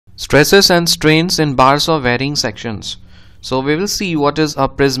Stresses and strains in bars of varying sections. So we will see what is a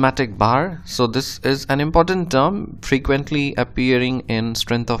prismatic bar. So this is an important term frequently appearing in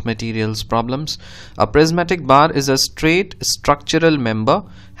strength of materials problems. A prismatic bar is a straight structural member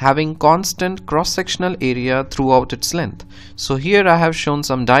having constant cross-sectional area throughout its length. So here I have shown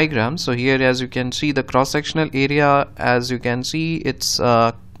some diagrams. So here, as you can see, the cross-sectional area, as you can see, it's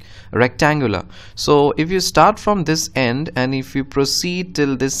rectangular. So if you start from this end and if you proceed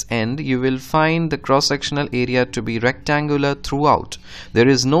till this end, you will find the cross-sectional area to be rectangular throughout. There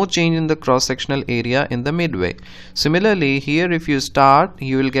is no change in the cross-sectional area in the midway. Similarly, here if you start,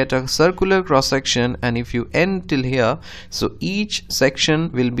 you will get a circular cross-section, and if you end till here, so each section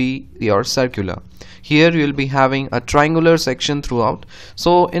will be your circular. Here you will be having a triangular section throughout.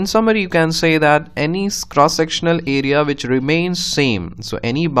 So in summary, you can say that any cross-sectional area which remains same, so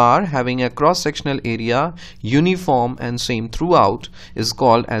any bar having a cross-sectional area uniform and same throughout, is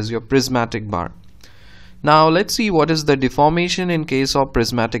called as your prismatic bar. Now let's see what is the deformation in case of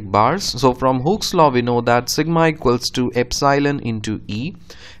prismatic bars. So from Hooke's law we know that sigma equals to epsilon into E.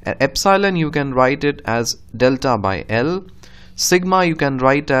 Epsilon you can write it as delta by L. Sigma you can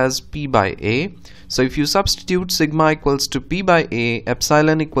write as P by A. So if you substitute sigma equals to P by A,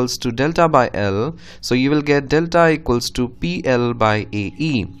 epsilon equals to delta by L, so you will get delta equals to PL by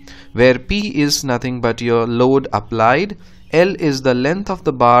AE, where P is nothing but your load applied, L is the length of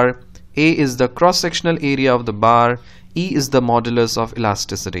the bar, A is the cross-sectional area of the bar, E is the modulus of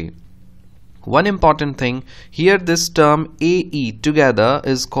elasticity. One important thing here, this term AE together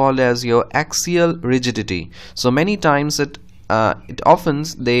is called as your axial rigidity. So many times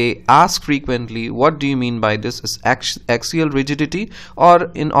they ask frequently, what do you mean by this? Is axial rigidity,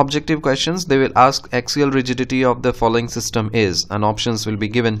 or in objective questions they will ask axial rigidity of the following system is, and options will be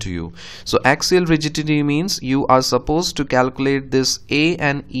given to you. So axial rigidity means you are supposed to calculate this A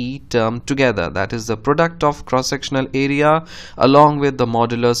and E term together, that is the product of cross-sectional area along with the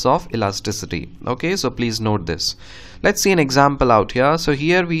modulus of elasticity. Okay, so please note this. Let's see an example out here. So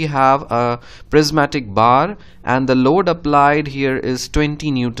here we have a prismatic bar and the load applied here is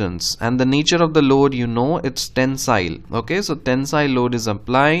 20 newtons, and the nature of the load, you know, it's tensile. Okay, so tensile load is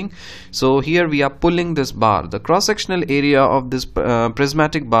applying. So here we are pulling this bar. The cross-sectional area of this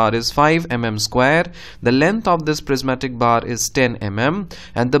prismatic bar is 5 mm square. The length of this prismatic bar is 10 mm,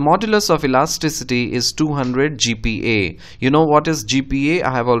 and the modulus of elasticity is 200 GPa. You know what is GPa?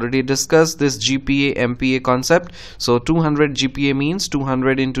 I have already discussed this GPa MPa concept. So 200 GPa means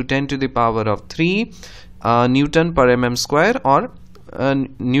 200 into 10 to the power of 3 Newton per mm square, or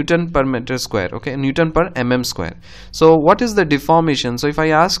Newton per meter square. Okay, Newton per mm square. So what is the deformation? So if I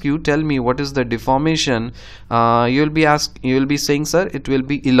ask you, tell me what is the deformation, you will be saying, sir, it will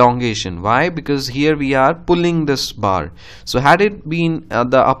be elongation. Why? Because here we are pulling this bar. So had it been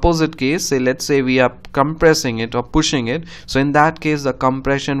the opposite case, say let's say we are compressing it or pushing it, so in that case the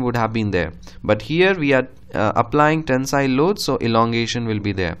compression would have been there, but here we are applying tensile load, so elongation will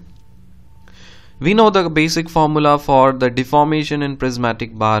be there. We know the basic formula for the deformation in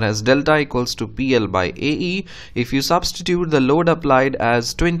prismatic bar as delta equals to PL by AE. If you substitute the load applied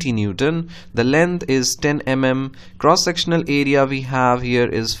as 20 Newton, the length is 10 mm, cross-sectional area we have here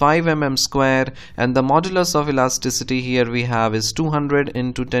is 5 mm square, and the modulus of elasticity here we have is 200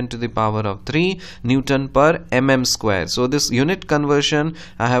 into 10 to the power of 3 Newton per mm square. So this unit conversion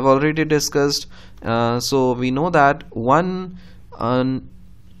I have already discussed. So we know that 1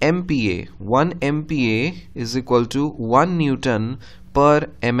 MPa is equal to 1 Newton per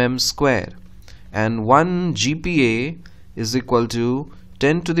mm square, and 1 GPa is equal to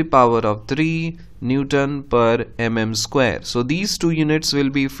 10 to the power of 3 Newton per mm square. So these two units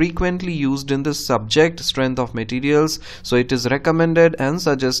will be frequently used in the subject strength of materials. So it is recommended and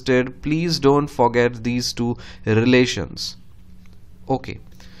suggested, please don't forget these two relations. Okay.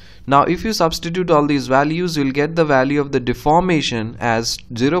 Now if you substitute all these values, you will get the value of the deformation as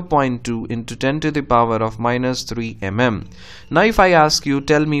 0.2 into 10 to the power of minus 3 mm. Now if I ask you,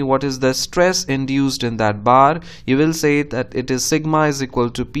 tell me what is the stress induced in that bar, you will say that it is sigma is equal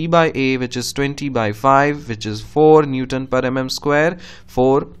to P by A, which is 20 by 5, which is 4 Newton per mm square.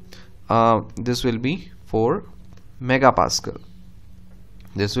 This will be 4 megapascal.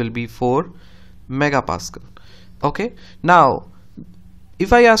 This will be 4 megapascal. Okay, now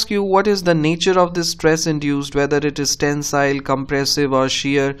if I ask you what is the nature of this stress induced, whether it is tensile, compressive or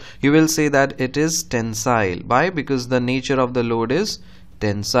shear, you will say that it is tensile. Why? Because the nature of the load is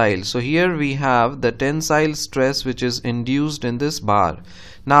tensile. So here we have the tensile stress which is induced in this bar.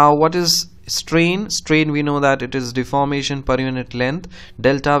 Now what is Strain we know that it is deformation per unit length.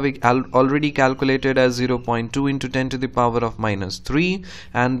 Delta we already calculated as 0.2 into 10 to the power of minus 3,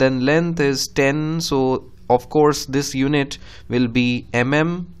 and then length is 10, so of course this unit will be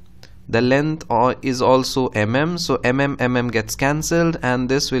mm. The length is also mm, so mm gets cancelled, and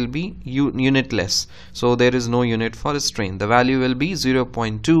this will be unitless, so there is no unit for strain. The value will be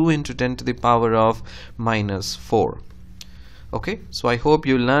 0.2 into 10 to the power of minus 4. Okay, so I hope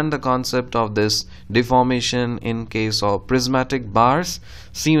you learned the concept of this deformation in case of prismatic bars.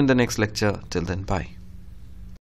 See you in the next lecture. Till then, bye.